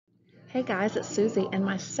Hey guys, it's Suzy, and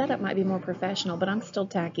my setup might be more professional, but I'm still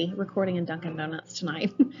tacky, recording in Dunkin' Donuts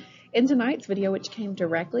tonight. In tonight's video, which came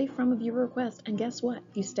directly from a viewer request, and guess what?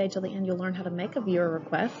 If you stay till the end, you'll learn how to make a viewer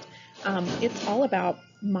request. It's all about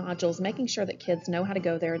modules, making sure that kids know how to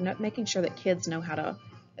go there, making sure that kids know how to,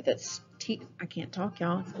 I can't talk,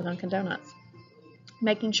 y'all, it's the Dunkin' Donuts.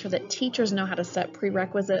 Making sure that teachers know how to set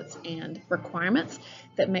prerequisites and requirements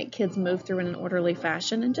that make kids move through in an orderly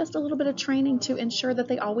fashion, and just a little bit of training to ensure that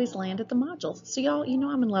they always land at the modules. So y'all, you know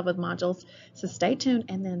I'm in love with modules, so stay tuned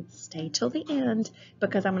and then stay till the end,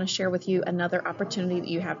 because I'm going to share with you another opportunity that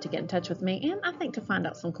you have to get in touch with me, and I think to find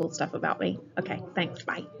out some cool stuff about me. Okay, thanks,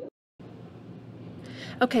 bye.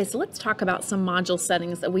 Okay, so let's talk about some module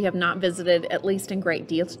settings that we have not visited, at least in great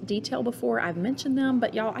detail before. I've mentioned them,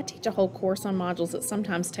 but y'all, I teach a whole course on modules that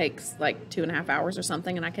sometimes takes like 2.5 hours or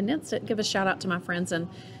something, and I condensed it. Give a shout out to my friends in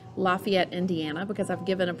Lafayette, Indiana, because I've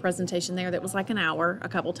given a presentation there that was like an hour a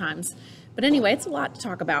couple times. But anyway, it's a lot to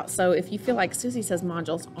talk about. So if you feel like Suzy says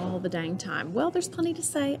modules all the dang time, well, there's plenty to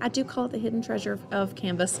say. I do call it the hidden treasure of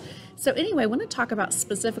Canvas. So anyway, I want to talk about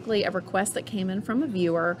specifically a request that came in from a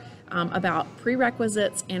viewer about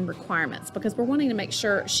prerequisites and requirements, because we're wanting to make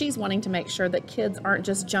sure, she's wanting to make sure that kids aren't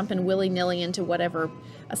just jumping willy-nilly into whatever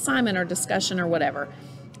assignment or discussion or whatever.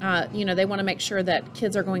 They want to make sure that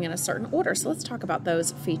kids are going in a certain order. So let's talk about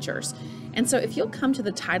those features. And so if you'll come to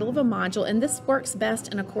the title of a module, and this works best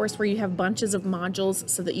in a course where you have bunches of modules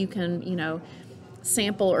so that you can,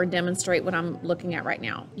 sample or demonstrate what I'm looking at right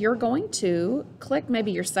now. You're going to click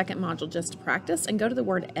maybe your second module just to practice and go to the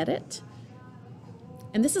word edit.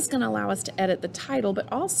 And this is going to allow us to edit the title,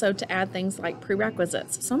 but also to add things like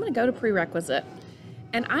prerequisites. So I'm going to go to prerequisite.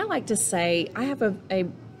 And I like to say, I have a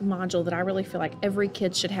module that I really feel like every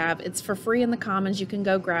kid should have. It's for free in the Commons. You can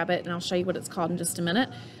go grab it, and I'll show you what it's called in just a minute.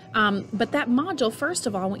 But that module, first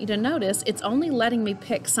of all, I want you to notice it's only letting me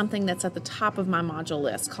pick something that's at the top of my module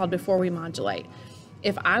list called Before We Modulate.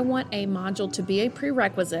 If I want a module to be a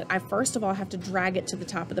prerequisite, I first of all have to drag it to the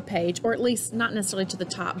top of the page, or at least not necessarily to the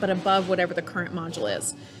top, but above whatever the current module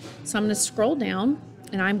is. So I'm going to scroll down,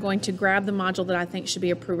 and I'm going to grab the module that I think should be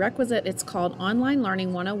a prerequisite. It's called Online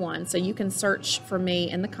Learning 101. So you can search for me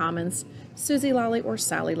in the Commons, Suzy Lolley or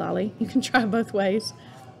Sally Lolley. You can try both ways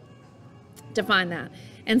to find that.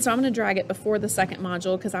 And so I'm going to drag it before the second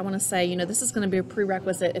module, because I want to say, this is going to be a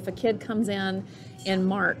prerequisite. If a kid comes in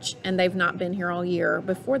March and they've not been here all year,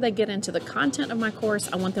 before they get into the content of my course,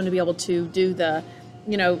 I want them to be able to do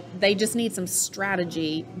they just need some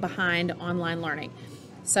strategy behind online learning.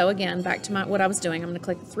 So again, back to what I was doing, I'm going to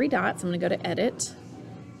click the three dots, I'm going to go to edit,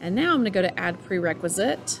 and now I'm going to go to add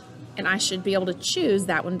prerequisite, and I should be able to choose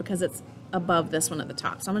that one because it's above this one at the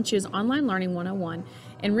top. So I'm going to choose Online Learning 101,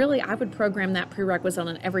 and really I would program that prerequisite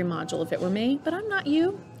on every module if it were me, but I'm not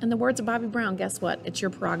you. In the words of Bobby Brown, guess what? It's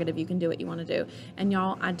your prerogative. You can do what you want to do. And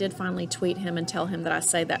y'all, I did finally tweet him and tell him that I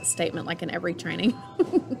say that statement like in every training.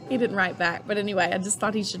 He didn't write back, but anyway, I just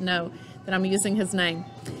thought he should know that I'm using his name.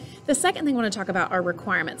 The second thing I want to talk about are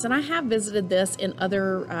requirements, and I have visited this in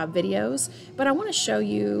other videos, but I want to show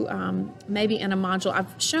you maybe in a module.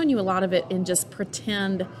 I've shown you a lot of it in just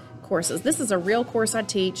pretend courses. This is a real course I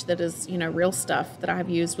teach that is, real stuff that I have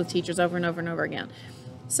used with teachers over and over and over again.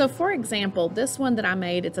 So for example, this one that I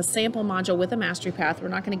made, it's a sample module with a mastery path. We're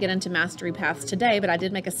not going to get into mastery paths today, but I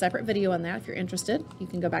did make a separate video on that. If you're interested, you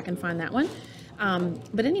can go back and find that one.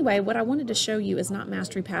 But anyway, what I wanted to show you is not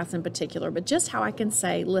mastery paths in particular, but just how I can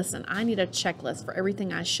say, listen, I need a checklist for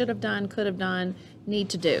everything I should have done, could have done, need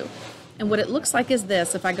to do. And what it looks like is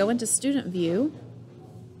this. If I go into student view,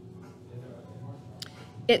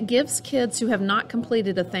 it gives kids who have not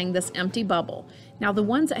completed a thing this empty bubble. Now the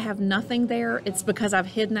ones that have nothing there, it's because I've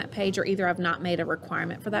hidden that page, or either I've not made a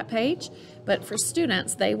requirement for that page. But for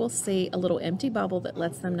students, they will see a little empty bubble that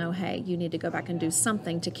lets them know, hey, you need to go back and do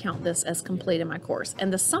something to count this as complete in my course.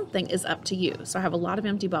 And the something is up to you. So I have a lot of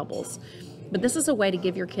empty bubbles. But this is a way to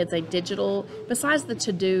give your kids a digital, besides the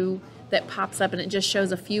to-do that pops up and it just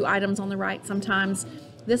shows a few items on the right sometimes,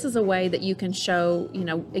 this is a way that you can show,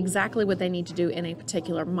 exactly what they need to do in a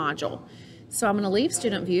particular module. So I'm going to leave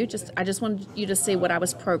student view. I just wanted you to see what I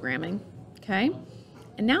was programming. Okay.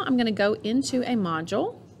 And now I'm going to go into a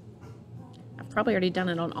module. I've probably already done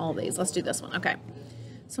it on all these. Let's do this one. Okay.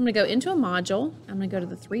 So I'm going to go into a module. I'm going to go to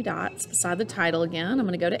the three dots beside the title again. I'm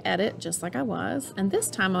going to go to edit just like I was. And this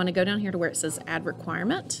time I'm going to go down here to where it says add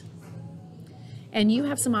requirement. And you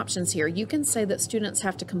have some options here. You can say that students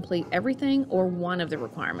have to complete everything or one of the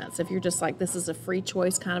requirements. If you're just like, this is a free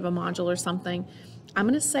choice kind of a module or something, I'm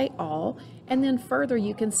going to say all. And then further,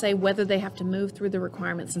 you can say whether they have to move through the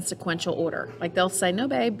requirements in sequential order. Like they'll say, no,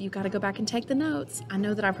 babe, you got to go back and take the notes. I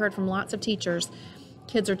know that I've heard from lots of teachers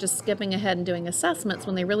kids are just skipping ahead and doing assessments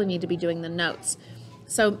when they really need to be doing the notes.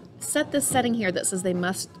 So set this setting here that says they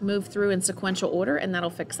must move through in sequential order, and that'll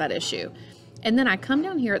fix that issue. And then I come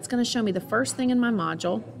down here, it's going to show me the first thing in my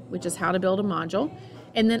module, which is how to build a module.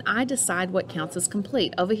 And then I decide what counts as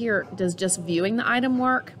complete. Over here, does just viewing the item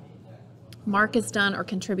work, mark as done, or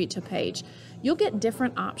contribute to page? You'll get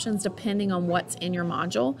different options depending on what's in your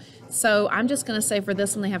module. So I'm just going to say for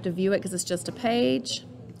this one, they have to view it because it's just a page.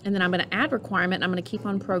 And then I'm going to add requirement, and I'm going to keep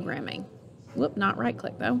on programming. Whoop, not right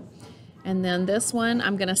click though. And then this one,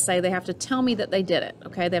 I'm going to say they have to tell me that they did it,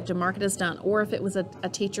 okay? They have to mark it as done. Or if it was a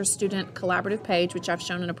teacher-student collaborative page, which I've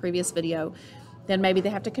shown in a previous video, then maybe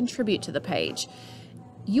they have to contribute to the page.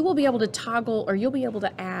 You will be able to toggle, or you'll be able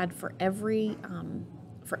to add for every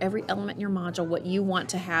element in your module what you want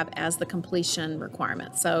to have as the completion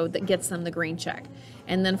requirement. So that gets them the green check.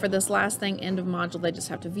 And then for this last thing, end of module, they just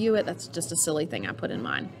have to view it. That's just a silly thing I put in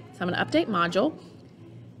mine. So I'm going to update module.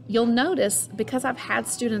 You'll notice, because I've had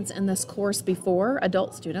students in this course before,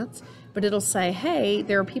 adult students, but it'll say, hey,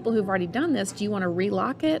 there are people who've already done this. Do you want to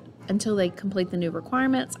relock it until they complete the new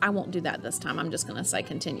requirements? I won't do that this time. I'm just going to say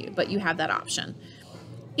continue, but you have that option.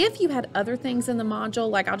 If you had other things in the module,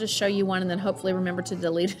 like I'll just show you one and then hopefully remember to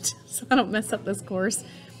delete it so I don't mess up this course.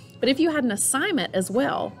 But if you had an assignment as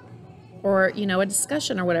well, or you know, a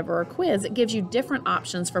discussion or whatever, or a quiz, it gives you different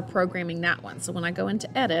options for programming that one. So when I go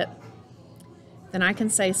into edit, then I can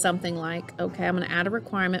say something like, okay, I'm going to add a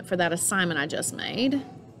requirement for that assignment I just made.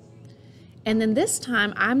 And then this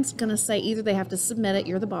time I'm going to say either they have to submit it,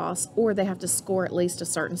 you're the boss, or they have to score at least a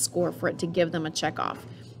certain score for it to give them a check off.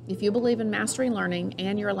 If you believe in mastery learning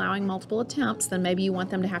and you're allowing multiple attempts, then maybe you want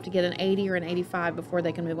them to have to get an 80 or an 85 before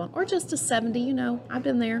they can move on, or just a 70, you know, I've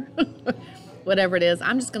been there. Whatever it is,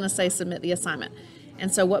 I'm just going to say submit the assignment.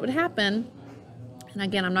 And so what would happen, and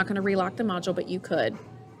again, I'm not going to relock the module, but you could.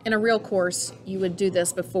 In a real course, you would do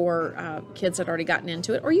this before kids had already gotten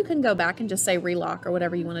into it, or you can go back and just say relock or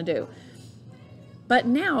whatever you want to do. But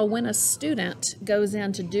now when a student goes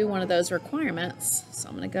in to do one of those requirements, so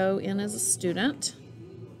I'm going to go in as a student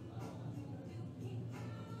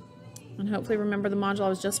and hopefully remember the module I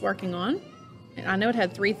was just working on. And I know it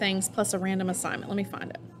had 3 things plus a random assignment. Let me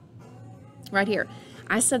find it. Right here.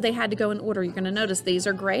 I said they had to go in order. You're going to notice these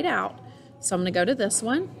are grayed out. So I'm going to go to this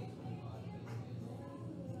one.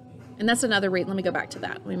 And that's another reason. Let me go back to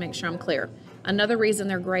that. Let me make sure I'm clear. Another reason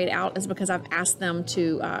they're grayed out is because I've asked them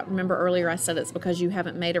to, remember earlier I said it's because you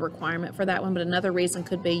haven't made a requirement for that one, but another reason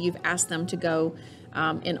could be you've asked them to go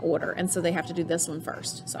in order, and so they have to do this one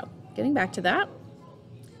first. So getting back to that.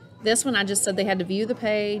 This one I just said they had to view the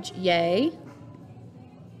page, yay.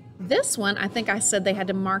 This one I think I said they had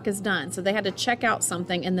to mark as done, so they had to check out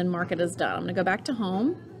something and then mark it as done. I'm going to go back to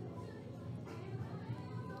home.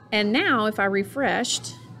 And now if I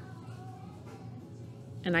refreshed,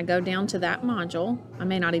 and I go down to that module, I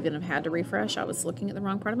may not even have had to refresh. I was looking at the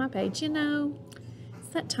wrong part of my page. You know, it's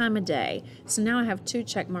that time of day. So now I have 2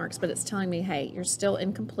 check marks, but it's telling me, hey, you're still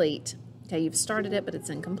incomplete. Okay, you've started it, but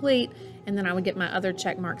it's incomplete. And then I would get my other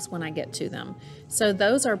check marks when I get to them. So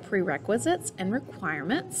those are prerequisites and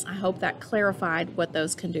requirements. I hope that clarified what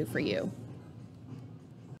those can do for you.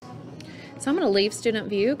 So I'm going to leave student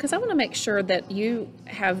view because I want to make sure that you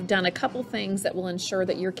have done a couple things that will ensure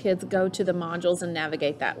that your kids go to the modules and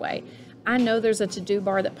navigate that way. I know there's a to-do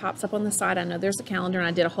bar that pops up on the side. I know there's a calendar, and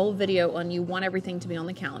I did a whole video on you want everything to be on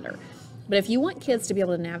the calendar. But if you want kids to be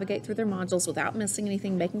able to navigate through their modules without missing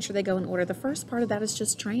anything, making sure they go in order, the first part of that is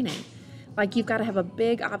just training. Like you've got to have a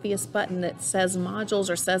big obvious button that says modules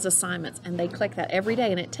or says assignments, and they click that every day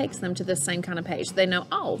and it takes them to this same kind of page. They know,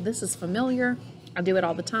 oh, this is familiar. I do it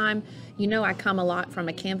all the time. You know, I come a lot from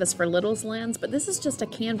a Canvas for Littles lens, but this is just a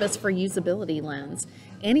Canvas for usability lens.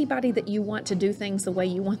 Anybody that you want to do things the way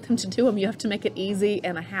you want them to do them, you have to make it easy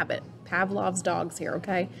and a habit. Pavlov's dogs here,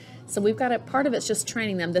 okay? So we've got part of it's just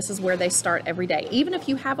training them. This is where they start every day. Even if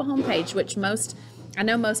you have a home page, which I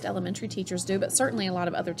know most elementary teachers do, but certainly a lot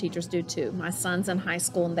of other teachers do too. My son's in high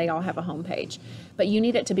school and they all have a home page. But you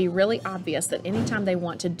need it to be really obvious that anytime they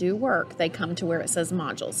want to do work, they come to where it says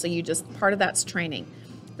modules. So part of that's training.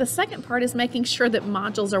 The second part is making sure that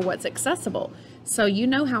modules are what's accessible. So you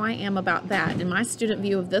know how I am about that. In my student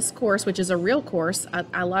view of this course, which is a real course,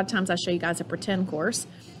 a lot of times I show you guys a pretend course.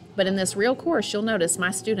 But in this real course, you'll notice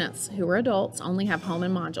my students who are adults only have home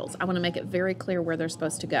and modules. I want to make it very clear where they're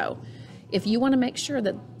supposed to go. If you want to make sure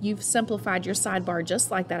that you've simplified your sidebar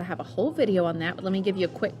just like that, I have a whole video on that, but let me give you a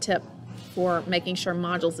quick tip for making sure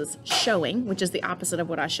modules is showing, which is the opposite of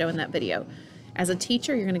what I show in that video. As a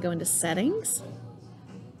teacher, you're going to go into settings.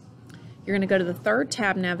 You're going to go to the third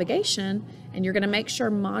tab, navigation, And you're going to make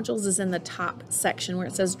sure modules is in the top section where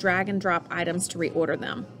it says drag and drop items to reorder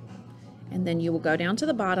them. And then you will go down to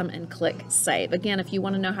the bottom and click save. Again, if you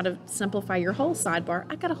want to know how to simplify your whole sidebar,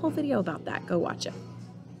 I got a whole video about that. Go watch it.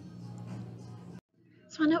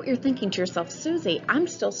 So I know what you're thinking to yourself, Suzy, I'm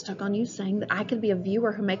still stuck on you saying that I could be a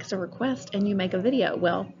viewer who makes a request and you make a video.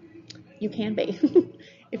 Well, you can be.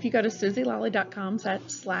 If you go to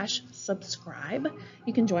suzylolley.com/subscribe,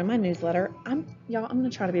 you can join my newsletter. Y'all, I'm going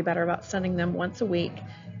to try to be better about sending them once a week.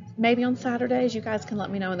 Maybe on Saturdays. You guys can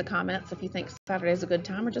let me know in the comments if you think Saturday's a good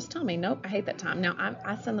time, or just tell me, nope, I hate that time. Now,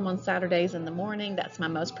 I send them on Saturdays in the morning. That's my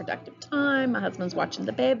most productive time. My husband's watching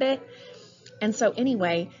the baby. And so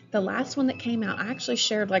anyway, the last one that came out, I actually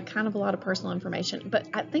shared like kind of a lot of personal information, but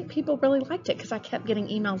I think people really liked it because I kept getting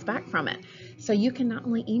emails back from it. So you can not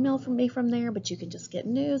only email from me from there, but you can just get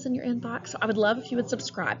news in your inbox. So I would love if you would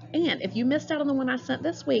subscribe. And if you missed out on the one I sent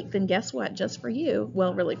this week, then guess what? Just for you,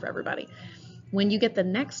 well, really for everybody. When you get the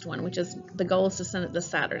next one, which is the goal is to send it this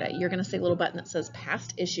Saturday, you're going to see a little button that says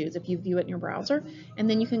past issues if you view it in your browser, and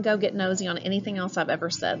then you can go get nosy on anything else I've ever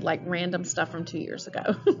said, like random stuff from 2 years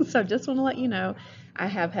ago. So just want to let you know, I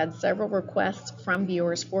have had several requests from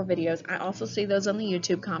viewers for videos. I also see those on the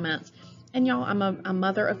YouTube comments. And y'all, I'm a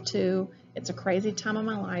mother of 2. It's a crazy time of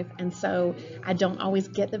my life, and so I don't always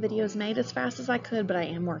get the videos made as fast as I could, but I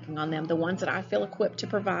am working on them. The ones that I feel equipped to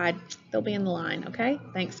provide, they'll be in the line, okay?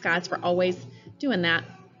 Thanks, guys, for always doing that.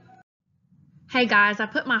 Hey, guys, I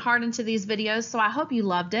put my heart into these videos, so I hope you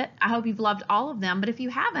loved it. I hope you've loved all of them, but if you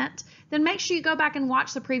haven't, then make sure you go back and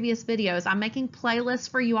watch the previous videos. I'm making playlists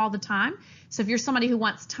for you all the time, so if you're somebody who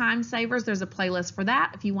wants time savers, there's a playlist for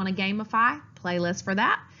that. If you want to gamify, playlist for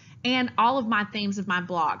that. And all of my themes of my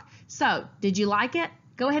blog. So, did you like it?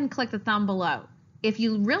 Go ahead and click the thumb below. If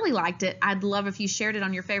you really liked it, I'd love if you shared it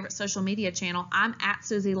on your favorite social media channel. I'm at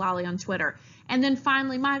Suzy Lolley on Twitter. And then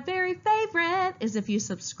finally, my very favorite is if you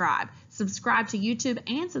subscribe. Subscribe to YouTube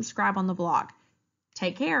and subscribe on the blog.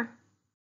 Take care.